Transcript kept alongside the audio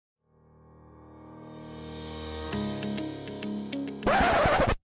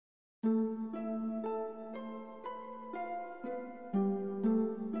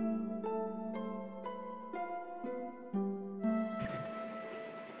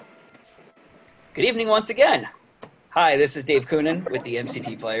Good evening once again. Hi, this is Dave Coonan with the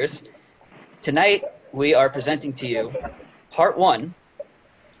MCT Players. Tonight, we are presenting to you part 1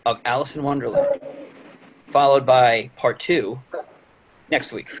 of Alice in Wonderland, followed by part 2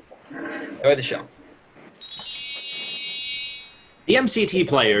 next week. Enjoy the show. The MCT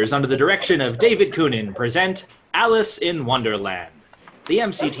Players, under the direction of David Coonan, present Alice in Wonderland. The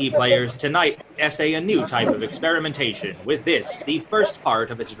MCT Players tonight essay a new type of experimentation with this, the first part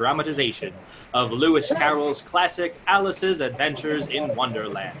of its dramatization of Lewis Carroll's classic Alice's Adventures in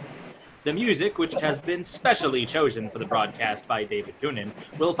Wonderland. The music, which has been specially chosen for the broadcast by David Coonan,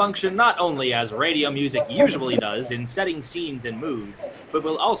 will function not only as radio music usually does in setting scenes and moods, but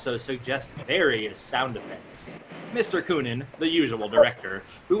will also suggest various sound effects. Mr. Coonan, the usual director,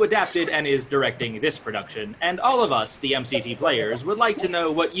 who adapted and is directing this production, and all of us, the MCT Players, would like to know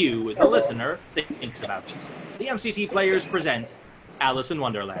what you, the listener, thinks about it. The MCT Players present Alice in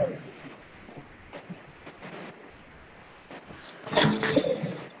Wonderland.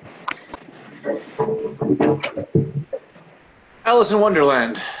 Alice in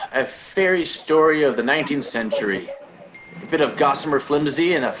Wonderland, a fairy story of the 19th century. A bit of gossamer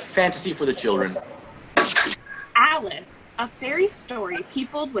flimsy and a fantasy for the children. Alice, a fairy story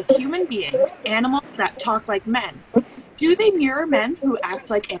peopled with human beings, animals that talk like men. Do they mirror men who act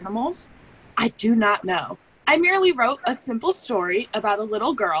like animals? I do not know. I merely wrote a simple story about a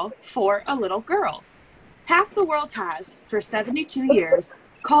little girl for a little girl. Half the world has, for 72 years,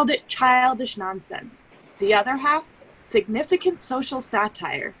 called it childish nonsense. The other half, significant social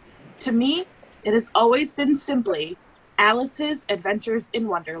satire. To me, it has always been simply Alice's Adventures in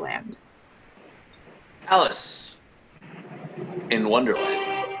Wonderland. Alice in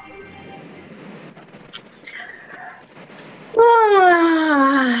Wonderland.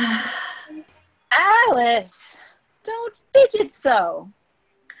 Alice, don't fidget so.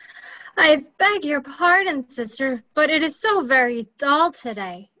 I beg your pardon, sister, but it is so very dull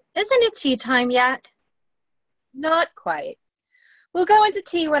today. Isn't it tea time yet? Not quite. We'll go into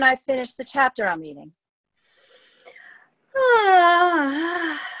tea when I finish the chapter I'm reading.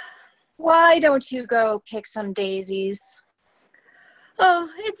 Why don't you go pick some daisies? Oh,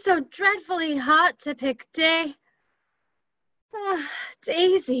 it's so dreadfully hot to pick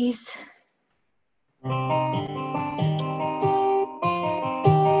daisies.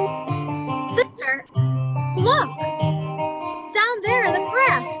 Sister, look! Down there in the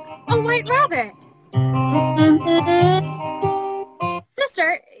grass, a white rabbit.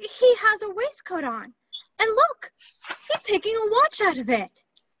 Sister, he has a waistcoat on. And look, he's taking a watch out of it.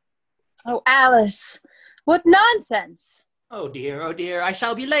 Oh, Alice, what nonsense. Oh dear, I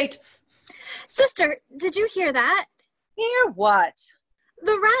shall be late. Sister, did you hear that? Hear what?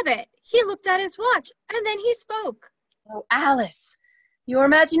 The rabbit. He looked at his watch, and then he spoke. Oh, Alice, your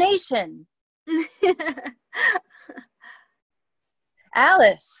imagination.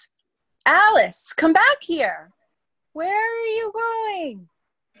 Alice, come back here. Where are you going?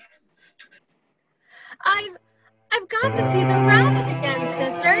 I've got to see the rabbit again,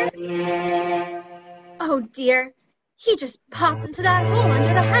 sister. Oh dear, he just popped into that hole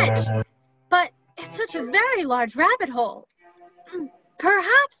under the hedge. But it's such a very large rabbit hole.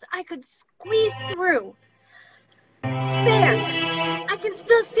 Perhaps I could squeeze through. There, I can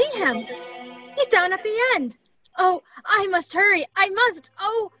still see him. He's down at the end. Oh, I must hurry. I must.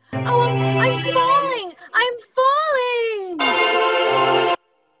 I'm falling. I'm falling.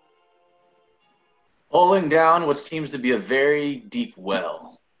 Falling down what seems to be a very deep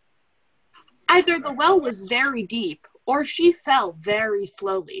well. Either the well was very deep, or she fell very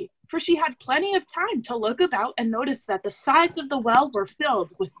slowly, for she had plenty of time to look about and notice that the sides of the well were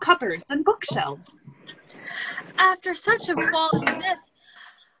filled with cupboards and bookshelves. After such a fall as this,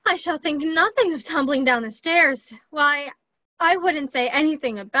 I shall think nothing of tumbling down the stairs. Why, I wouldn't say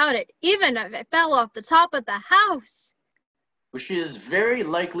anything about it, even if it fell off the top of the house. Which is very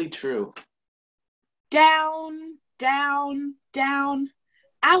likely true. Down, down, down.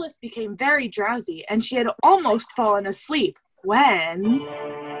 Alice became very drowsy, and she had almost fallen asleep when...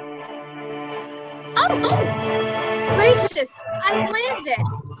 Oh! Gracious, I landed.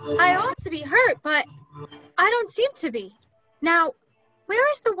 I ought to be hurt, but I don't seem to be. Now, where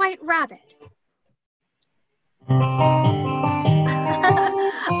is the white rabbit?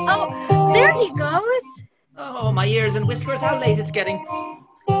 Oh, there he goes. Oh, my ears and whiskers, how late it's getting.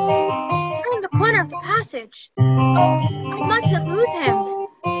 Turn the corner of the passage. Oh, I mustn't lose him.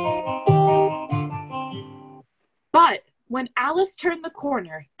 But when Alice turned the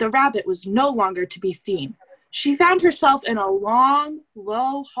corner, the rabbit was no longer to be seen. She found herself in a long,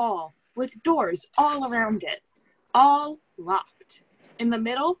 low hall with doors all around it, all locked. In the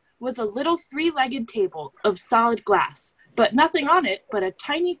middle was a little three-legged table of solid glass, but nothing on it but a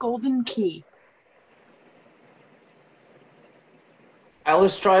tiny golden key.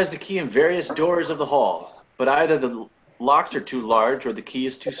 Alice tries the key in various doors of the hall, but either the locks are too large or the key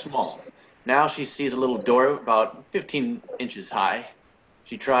is too small. Now she sees a little door about 15 inches high.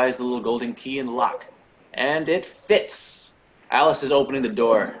 She tries the little golden key in the lock, and it fits. Alice is opening the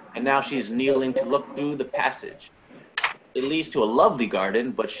door, and now she's kneeling to look through the passage. It leads to a lovely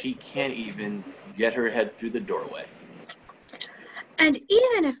garden, but she can't even get her head through the doorway. And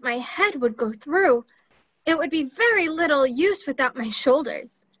even if my head would go through, it would be very little use without my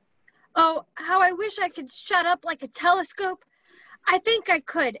shoulders. Oh, how I wish I could shut up like a telescope. I think I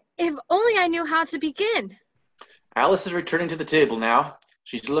could, if only I knew how to begin. Alice is returning to the table now.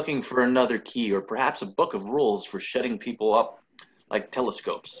 She's looking for another key or perhaps a book of rules for shutting people up like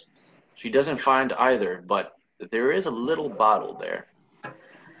telescopes. She doesn't find either, but there is a little bottle there.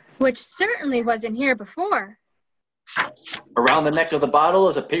 Which certainly wasn't here before. Around the neck of the bottle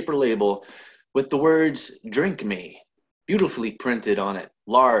is a paper label with the words, "Drink me," beautifully printed on it,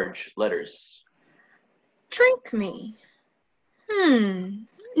 large letters. Drink me.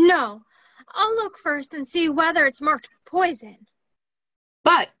 No. I'll look first and see whether it's marked poison.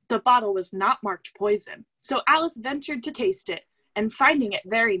 But the bottle was not marked poison, so Alice ventured to taste it, and finding it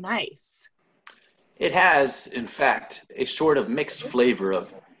very nice. It has, in fact, a sort of mixed flavor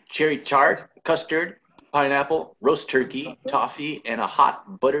of cherry tart, custard, pineapple, roast turkey, toffee, and a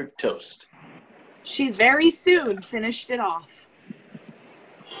hot buttered toast. She very soon finished it off.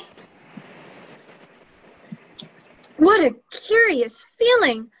 What a curious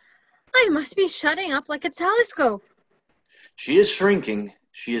feeling. I must be shutting up like a telescope. She is shrinking.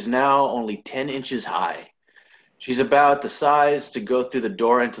 She is now only 10 inches high. She's about the size to go through the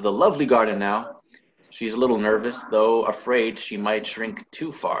door into the lovely garden now. She's a little nervous, though afraid she might shrink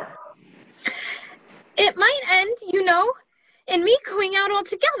too far. It might end, in me going out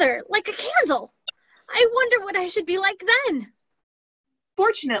altogether, like a candle. I wonder what I should be like then.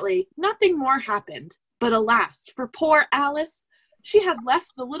 Fortunately, nothing more happened. But alas, for poor Alice, she had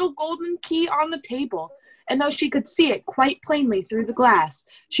left the little golden key on the table, and though she could see it quite plainly through the glass,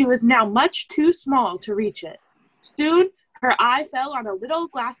 she was now much too small to reach it. Soon, her eye fell on a little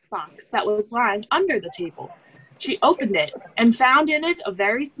glass box that was lying under the table. She opened it and found in it a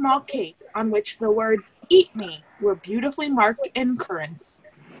very small cake on which the words, "Eat me," were beautifully marked in currants.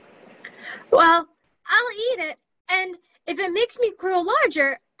 Well, I'll eat it, and if it makes me grow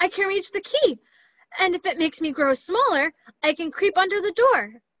larger, I can reach the key. And if it makes me grow smaller, I can creep under the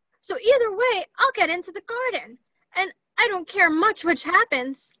door. So either way, I'll get into the garden. And I don't care much which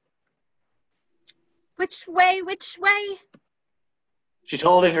happens. Which way, which way? She's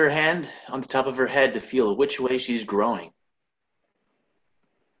holding her hand on the top of her head to feel which way she's growing.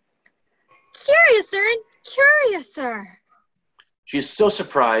 Curiouser and curiouser. She's so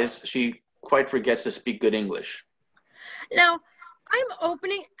surprised she quite forgets to speak good English. Now, I'm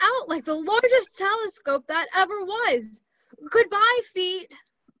opening out like the largest telescope that ever was. Goodbye, feet.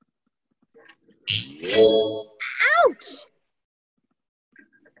 Ouch!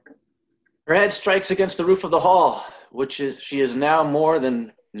 Her head strikes against the roof of the hall, she is now more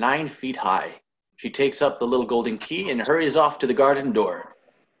than 9 feet high. She takes up the little golden key and hurries off to the garden door.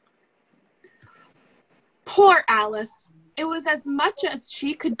 Poor Alice. It was as much as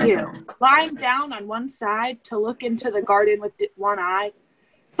she could do, lying down on one side to look into the garden with one eye.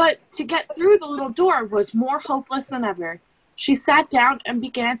 But to get through the little door was more hopeless than ever. She sat down and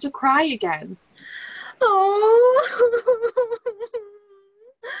began to cry again. Oh.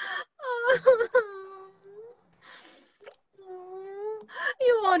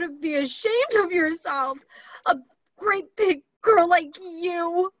 You ought to be ashamed of yourself. A great big girl like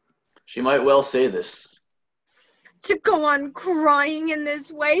you. She might well say this. To go on crying in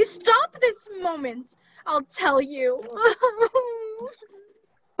this way. Stop this moment. I'll tell you.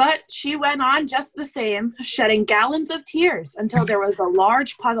 But she went on just the same, shedding gallons of tears until there was a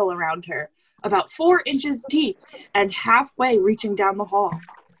large puddle around her, about 4 inches deep and halfway reaching down the hall.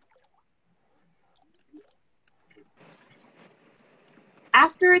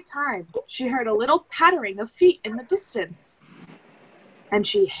 After a time, she heard a little pattering of feet in the distance, and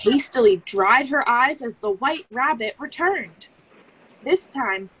she hastily dried her eyes as the white rabbit returned. This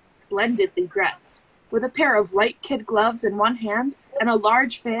time, splendidly dressed, with a pair of white kid gloves in one hand and a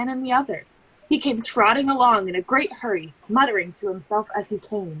large fan in the other. He came trotting along in a great hurry, muttering to himself as he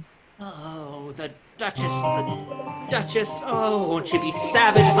came. Oh, the Duchess. Oh, won't she be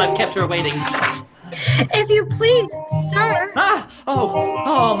savage if I've kept her waiting? If you please, sir. Ah!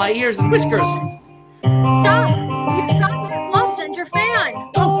 Oh, my ears and whiskers. Stop. You dropped your gloves and your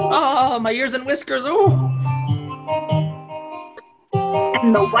fan. Oh, my ears and whiskers. Oh.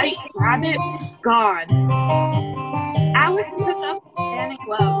 And the white rabbit was gone. Alice took up the fan and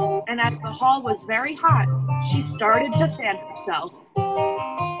gloves, and as the hall was very hot, she started to fan herself.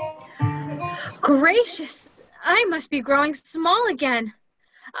 Gracious, I must be growing small again.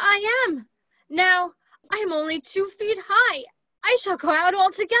 I am. Now, I'm only 2 feet high. I shall go out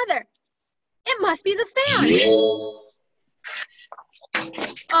altogether. It must be the fan.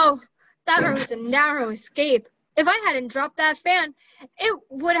 Oh, that was a narrow escape. If I hadn't dropped that fan, it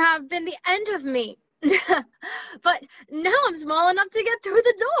would have been the end of me. But now I'm small enough to get through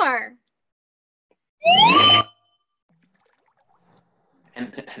the door.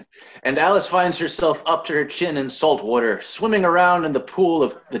 And Alice finds herself up to her chin in salt water, swimming around in the pool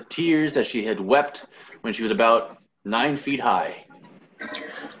of the tears that she had wept when she was about 9 feet high.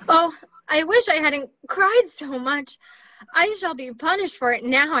 Oh, I wish I hadn't cried so much. I shall be punished for it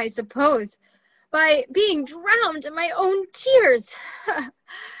now, I suppose, by being drowned in my own tears.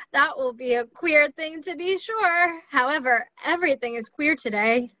 That will be a queer thing to be sure. However, everything is queer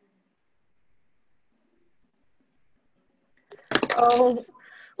today. Oh,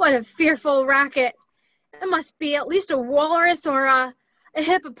 what a fearful racket. It must be at least a walrus or a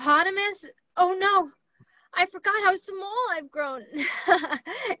hippopotamus. Oh no, I forgot how small I've grown.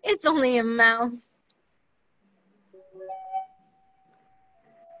 It's only a mouse.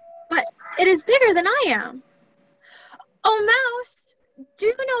 But it is bigger than I am. Oh, mouse, do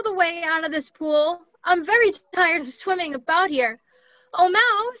you know the way out of this pool? I'm very tired of swimming about here. Oh,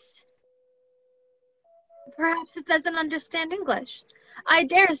 mouse. Perhaps it doesn't understand English. I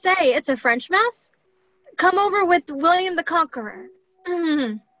dare say it's a French mouse. Come over with William the Conqueror.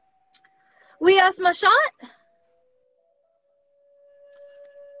 Oui, ma shot?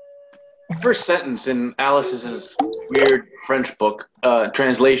 First sentence in Alice's weird French book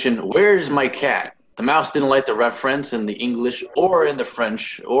translation, "Where's my cat?" The mouse didn't like the reference in the English or in the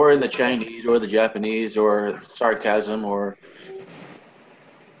French or in the Chinese or the Japanese or sarcasm or...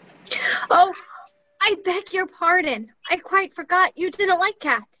 Oh, I beg your pardon. I quite forgot you didn't like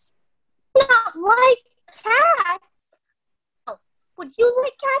cats. Not like cats? Oh, would you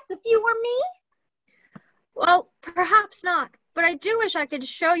like cats if you were me? Well, perhaps not, but I do wish I could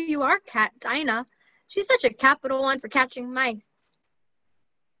show you our cat, Dinah. She's such a capital one for catching mice.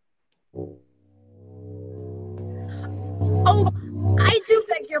 Oh, I do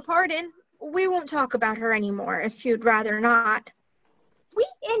beg your pardon. We won't talk about her anymore, if you'd rather not. We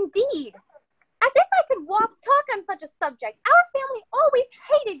indeed. As if I could talk on such a subject. Our family always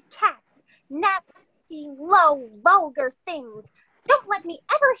hated cats. Nasty, low, vulgar things. Don't let me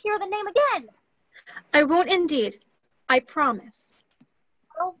ever hear the name again. I won't indeed. I promise.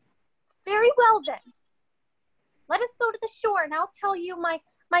 Oh, very well then. Let us go to the shore and I'll tell you my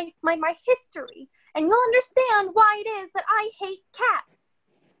history, and you'll understand why it is that I hate cats.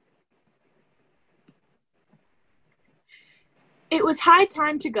 It was high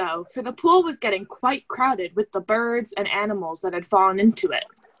time to go, for the pool was getting quite crowded with the birds and animals that had fallen into it.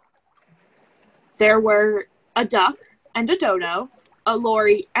 There were a duck and a dodo, a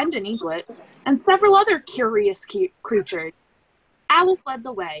lory and an eaglet, and several other curious creatures. Alice led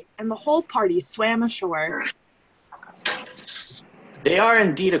the way, and the whole party swam ashore. They are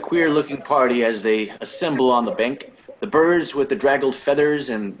indeed a queer-looking party as they assemble on the bank. The birds with the draggled feathers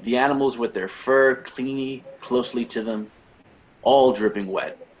and the animals with their fur clinging closely to them, all dripping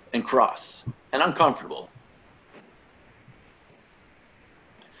wet and cross and uncomfortable.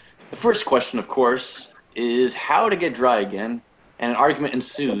 The first question, of course, is how to get dry again, and an argument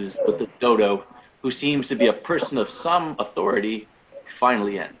ensues with the dodo, who seems to be a person of some authority,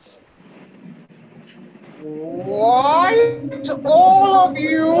 finally ends. What? All of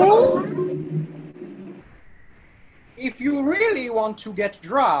you? If you really want to get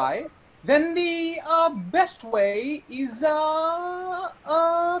dry, then the best way is a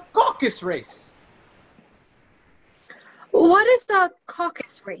caucus race. What is a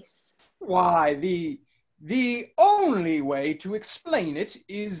caucus race? Why, the only way to explain it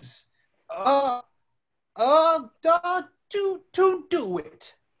is to do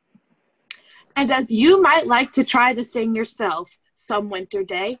it. And as you might like to try the thing yourself some winter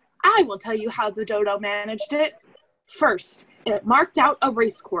day, I will tell you how the dodo managed it. First, it marked out a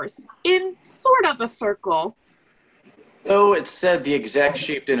race course in sort of a circle. Though it said the exact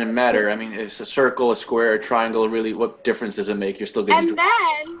shape didn't matter. I mean, if it's a circle, a square, a triangle, really, what difference does it make? You're still getting... And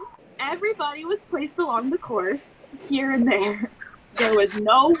then everybody was placed along the course, here and there. There was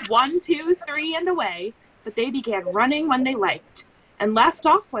no 1, 2, 3 and away, but they began running when they liked, and left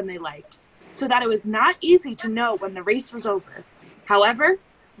off when they liked, so that it was not easy to know when the race was over. However,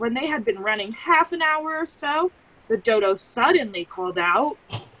 when they had been running half an hour or so, the dodo suddenly called out,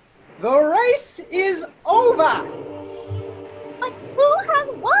 The race is over! But who has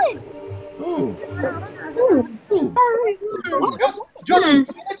won?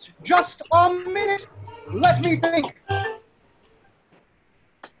 Just a minute. Let me think.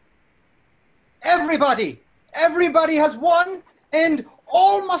 Everybody has won, and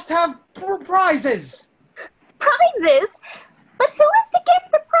all must have prizes. Prizes? But who is to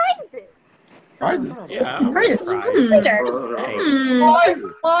give the prizes? Prizes? Yeah. Prizes.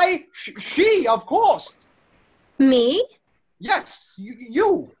 She, of course. Me? Yes,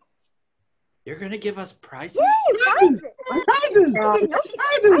 you. You're gonna give us prizes? Yay, prizes! I didn't know she got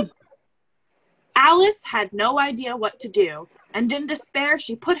prizes. Alice had no idea what to do, and in despair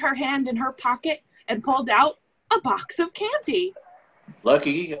she put her hand in her pocket and pulled out a box of candy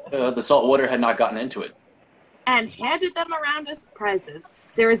Lucky the salt water had not gotten into it. and handed them around as prizes.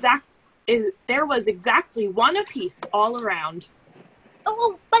 There was exactly one apiece all around.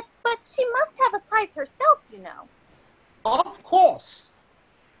 Oh, but she must have a prize herself, you know. Of course.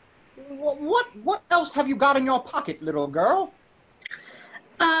 What else have you got in your pocket, little girl?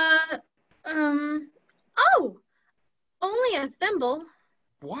 Oh, only a thimble.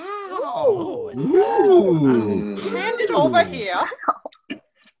 Wow. Ooh. Hand it over here.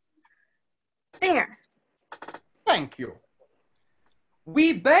 There. Thank you.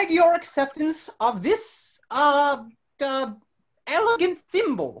 We beg your acceptance of this, elegant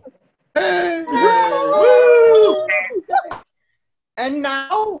thimble. And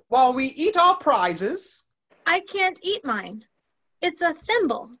now, while we eat our prizes... I can't eat mine. It's a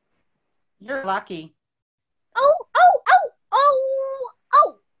thimble. You're lucky.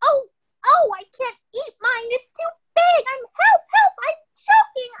 Oh, I can't eat mine. It's too big. Help, I'm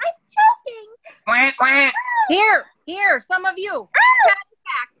choking. Here, some of you.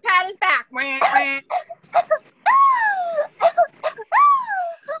 Pat his back. I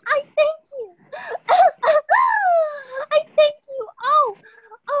thank you. I thank you.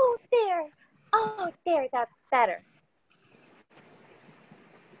 Oh, there. Oh, there, that's better.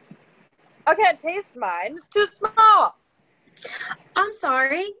 I can't taste mine. It's too small. I'm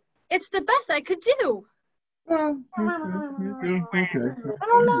sorry. It's the best I could do. Okay. I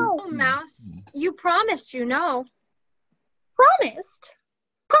don't know. Oh, Mouse, you promised, you know, Promised?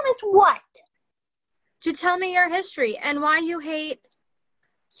 Promised what? to tell me your history and why you hate,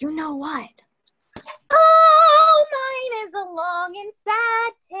 you know what. Oh, mine is a long and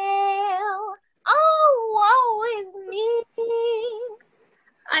sad tale. Oh, woe is me.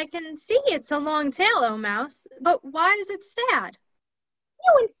 I can see it's a long tale, oh Mouse, but why is it sad?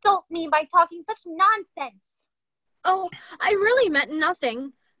 You insult me by talking such nonsense. Oh, I really meant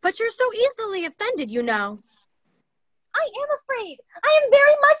nothing, but you're so easily offended, you know. I am afraid. I am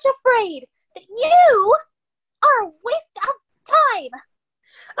very much afraid that you are a waste of time.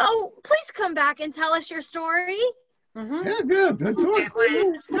 Oh, please come back and tell us your story. Yeah.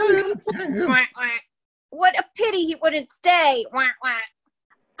 What a pity he wouldn't stay.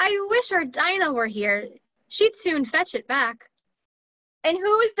 I wish our Dinah were here. She'd soon fetch it back. And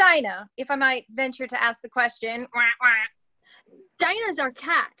who is Dinah, if I might venture to ask the question? Dinah's our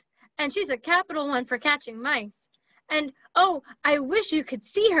cat, and she's a capital one for catching mice. And, oh, I wish you could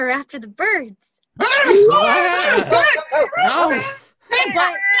see her after the birds. No.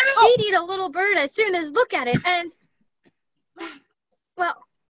 But she'd eat a little bird as soon as look at it, and, well,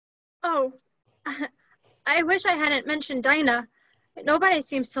 oh, I wish I hadn't mentioned Dinah. Nobody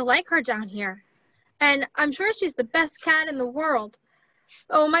seems to like her down here. And I'm sure she's the best cat in the world.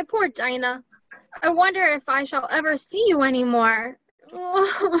 Oh, my poor Dinah. I wonder if I shall ever see you anymore.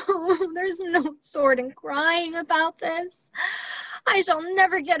 Oh, there's no sort in crying about this. I shall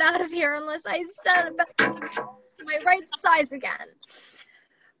never get out of here unless I set back to my right size again.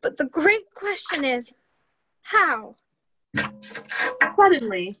 But the great question is, how?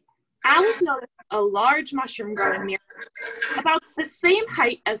 Suddenly, Alice noticed a large mushroom growing near her, about the same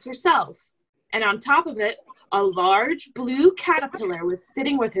height as herself, and on top of it, a large blue caterpillar was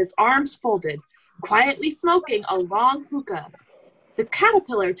sitting with his arms folded, quietly smoking a long hookah. The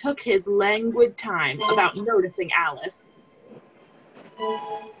caterpillar took his languid time about noticing Alice.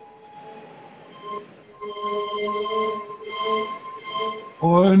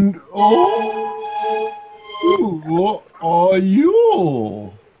 And who are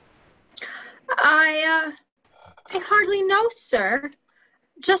you? I hardly know, sir.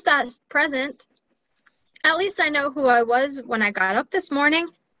 Just at present. At least I know who I was when I got up this morning.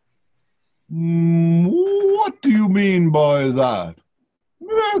 What do you mean by that?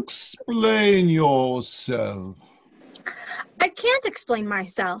 Explain yourself. I can't explain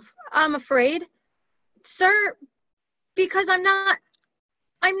myself, I'm afraid. Sir, because I'm not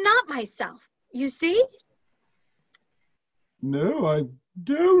myself, you see? No, I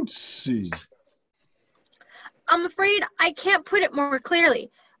don't see. I'm afraid I can't put it more clearly,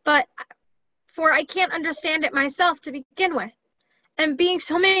 for I can't understand it myself to begin with. And being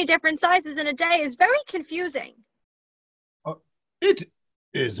so many different sizes in a day is very confusing. It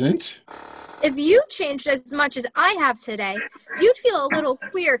isn't. If you changed as much as I have today, you'd feel a little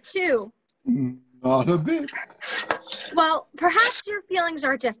queer too. Not a bit. Well, perhaps your feelings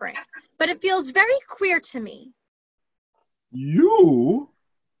are different, but it feels very queer to me. You?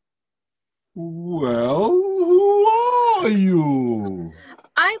 Well, who are you?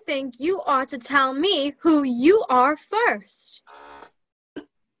 I think you ought to tell me who you are first.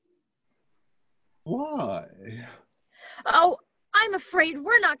 Why? Oh, I'm afraid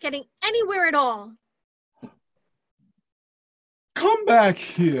we're not getting anywhere at all. Come back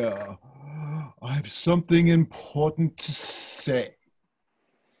here. I have something important to say.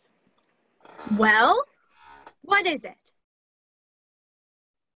 Well, what is it?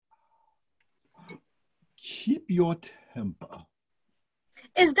 Keep your temper.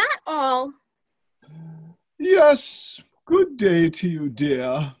 Is that all? Yes, good day to you,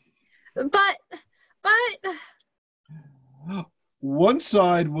 dear. But... One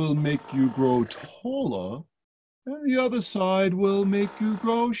side will make you grow taller, and the other side will make you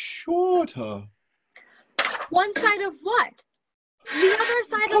grow shorter. One side of what? The other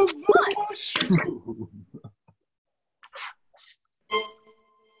side of what? Mushroom.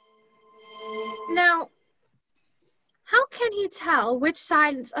 Now, how can he tell which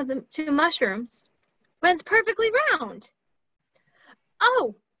sides of the two mushrooms when it's perfectly round?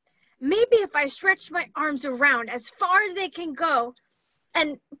 Oh, maybe if I stretch my arms around as far as they can go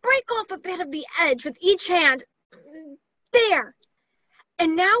and break off a bit of the edge with each hand. There.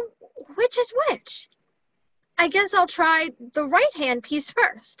 And now, which is which? I guess I'll try the right hand piece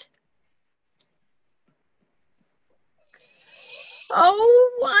first.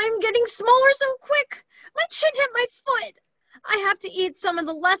 Oh, I'm getting smaller so quick. My chin hit my foot. I have to eat some of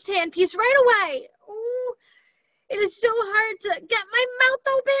the left hand piece right away. Ooh, it is so hard to get my mouth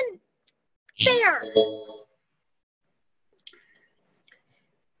open. There.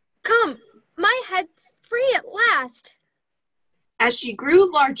 Come, my head's free at last. As she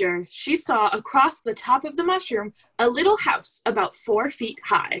grew larger, she saw across the top of the mushroom a little house about 4 feet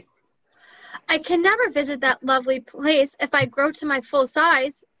high. I can never visit that lovely place if I grow to my full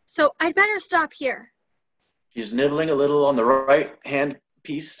size, so I'd better stop here. She's nibbling a little on the right hand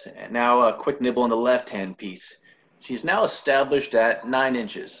piece, and now a quick nibble on the left hand piece. She's now established at 9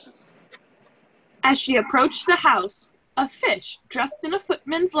 inches. As she approached the house, a fish dressed in a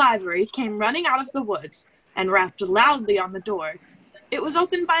footman's livery came running out of the woods and rapped loudly on the door. It was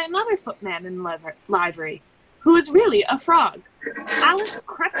opened by another footman in livery, who was really a frog. Alice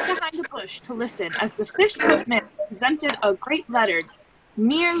crept behind a bush to listen as the fish footman presented a great letter,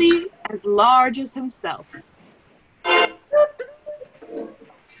 nearly as large as himself.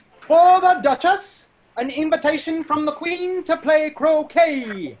 For the Duchess, an invitation from the Queen to play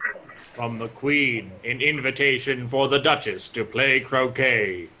croquet. From the Queen, an invitation for the Duchess to play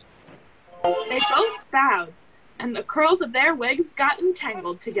croquet. They both bowed, and the curls of their wigs got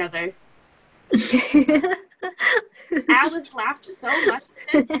entangled together. Alice laughed so much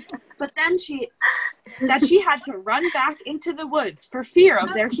at this, but then she had to run back into the woods for fear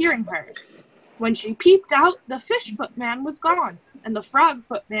of their hearing her. When she peeped out, the fish footman was gone, and the frog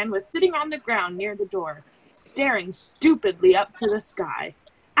footman was sitting on the ground near the door, staring stupidly up to the sky.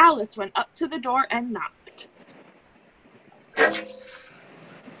 Alice went up to the door and knocked.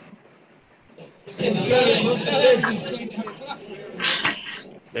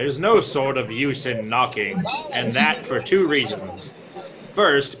 There's no sort of use in knocking, and that for 2 reasons.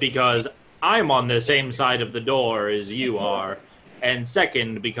 First, because I'm on the same side of the door as you are, and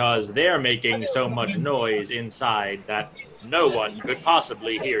second, because they're making so much noise inside that no one could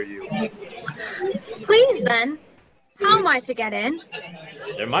possibly hear you. Please, then, how am I to get in?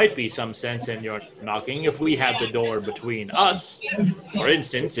 There might be some sense in your knocking if we had the door between us. For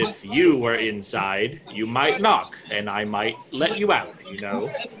instance, if you were inside, you might knock, and I might let you out, you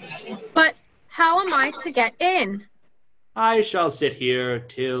know. But how am I to get in? I shall sit here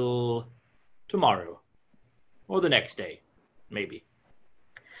till tomorrow, or the next day, maybe.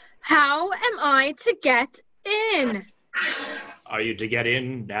 How am I to get in? Are you to get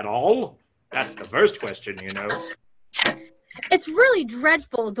in at all? That's the first question, you know. It's really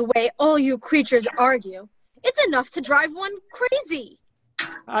dreadful the way all you creatures argue. It's enough to drive one crazy.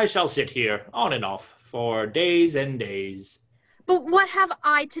 I shall sit here, on and off, for days and days. But what have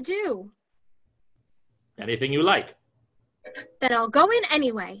I to do? Anything you like. Then I'll go in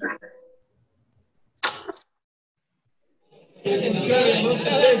anyway.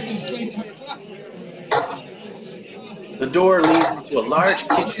 The door leads into a large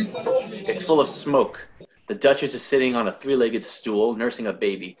kitchen. It's full of smoke. The Duchess is sitting on a three-legged stool, nursing a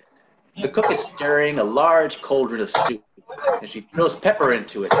baby. The cook is stirring a large cauldron of soup, and she throws pepper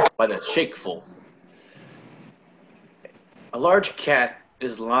into it by the shakeful. A large cat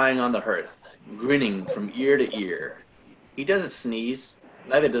is lying on the hearth, grinning from ear to ear. He doesn't sneeze,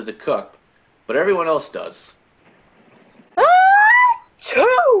 neither does the cook, but everyone else does.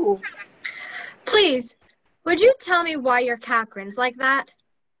 True! Please, would you tell me why your cat grins like that?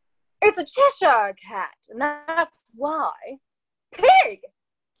 It's a Cheshire cat, and that's why. Pig!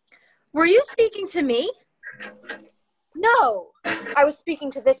 Were you speaking to me? No, I was speaking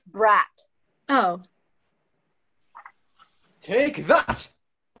to this brat. Oh. Take that!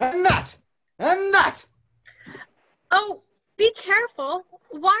 And that! And that! Oh, be careful.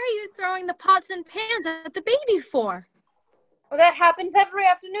 Why are you throwing the pots and pans at the baby for? Well, that happens every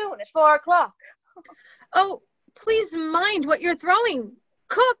afternoon at 4 o'clock. Oh, please mind what you're throwing.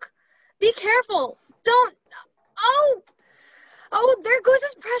 Cook, be careful. Don't. Oh! Oh, there goes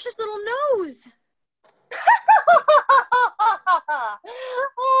his precious little nose.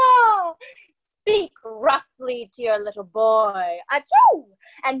 Oh, speak roughly to your little boy. Achoo!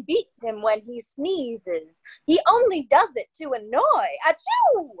 And beat him when he sneezes. He only does it to annoy.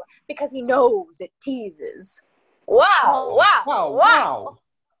 Achoo! Because he knows it teases. Wow, wow, Wow, wow. wow.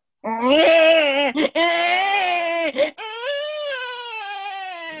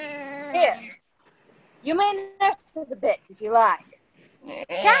 Here, you may nurse it a bit if you like.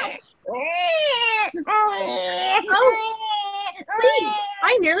 Catch! Oh, please,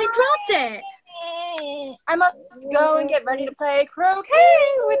 I nearly dropped it. I must go and get ready to play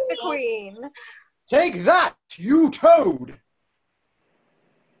croquet with the queen. Take that, you toad!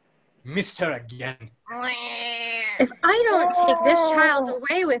 Missed her again. If I don't take this child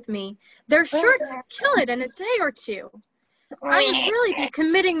away with me, they're sure to kill it in a day or two. I would really be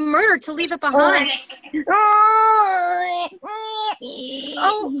committing murder to leave it behind.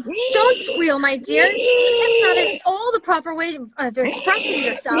 Oh, don't squeal, my dear. That's not at all the proper way of expressing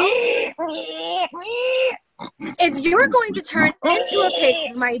yourself. If you're going to turn into a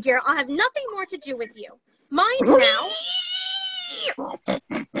pig, my dear, I'll have nothing more to do with you. Mind now.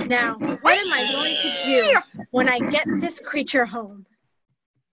 Now, what am I going to do when I get this creature home?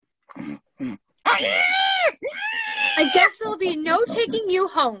 I guess there'll be no taking you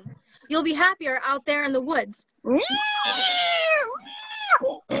home. You'll be happier out there in the woods.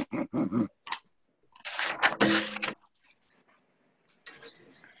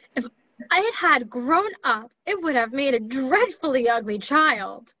 If I had grown up, it would have made a dreadfully ugly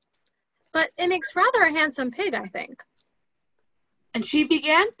child. But it makes rather a handsome pig, I think. And she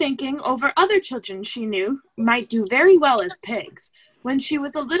began thinking over other children she knew might do very well as pigs, when she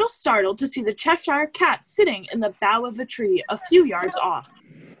was a little startled to see the Cheshire cat sitting in the bough of a tree a few yards off.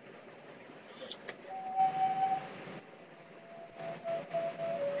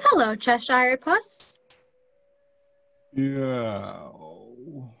 Hello, Cheshire Puss. Yeah.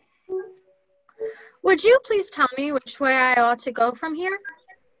 Would you please tell me which way I ought to go from here?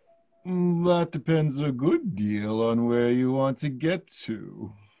 That depends a good deal on where you want to get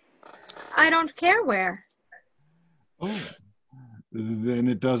to. I don't care where. Oh, then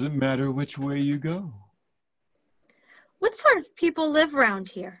it doesn't matter which way you go. What sort of people live round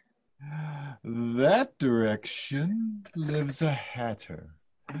here? That direction lives a hatter.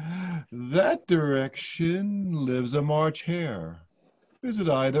 That direction lives a March hare. Is it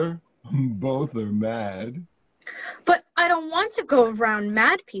either? Both are mad. But I don't want to go around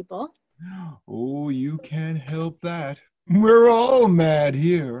mad people. Oh, you can't help that. We're all mad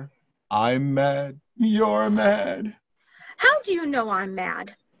here. I'm mad. You're mad. How do you know I'm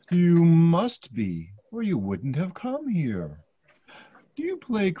mad? You must be, or you wouldn't have come here. Do you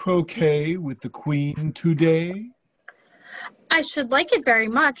play croquet with the Queen today? I should like it very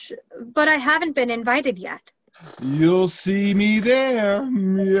much, but I haven't been invited yet. You'll see me there.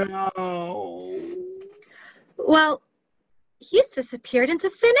 Meow. Well, he's disappeared into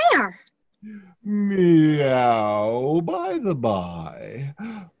thin air. Meow. By the by,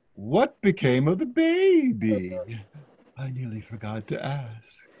 what became of the baby? I nearly forgot to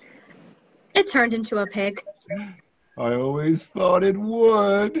ask. It turned into a pig. I always thought it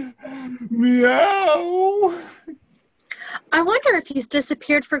would. Meow. I wonder if he's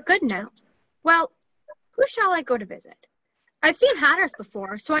disappeared for good now. Well, who shall I go to visit? I've seen hatters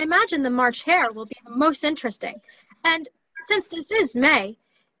before, so I imagine the March hare will be the most interesting. And Since this is May,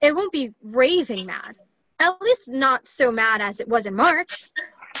 it won't be raving mad. At least not so mad as it was in March.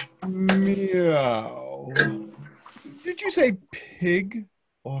 Meow. Did you say pig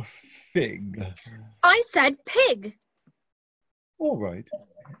or fig? I said pig. All right.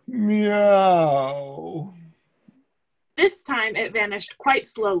 Meow. This time it vanished quite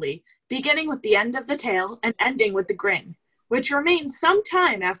slowly, beginning with the end of the tail and ending with the grin, which remained some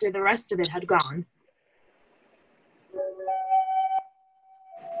time after the rest of it had gone.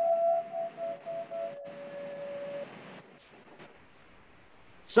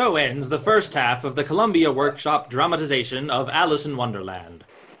 So ends the first half of the Columbia Workshop dramatization of Alice in Wonderland.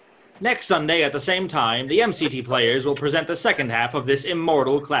 Next Sunday at the same time, the MCT Players will present the second half of this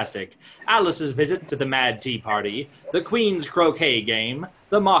immortal classic, Alice's Visit to the Mad Tea Party, the Queen's Croquet Game,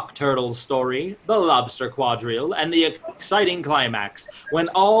 the Mock Turtle's Story, the Lobster Quadrille, and the exciting climax, when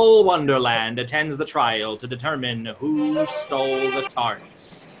all Wonderland attends the trial to determine who stole the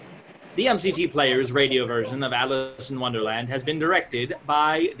tarts. The MCT Players radio version of Alice in Wonderland has been directed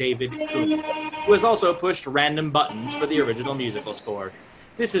by David Kuhn, who has also pushed random buttons for the original musical score.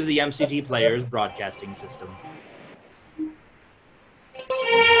 This is the MCT Players broadcasting system.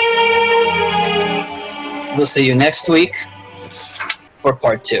 We'll see you next week for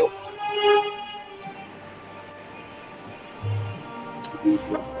part 2.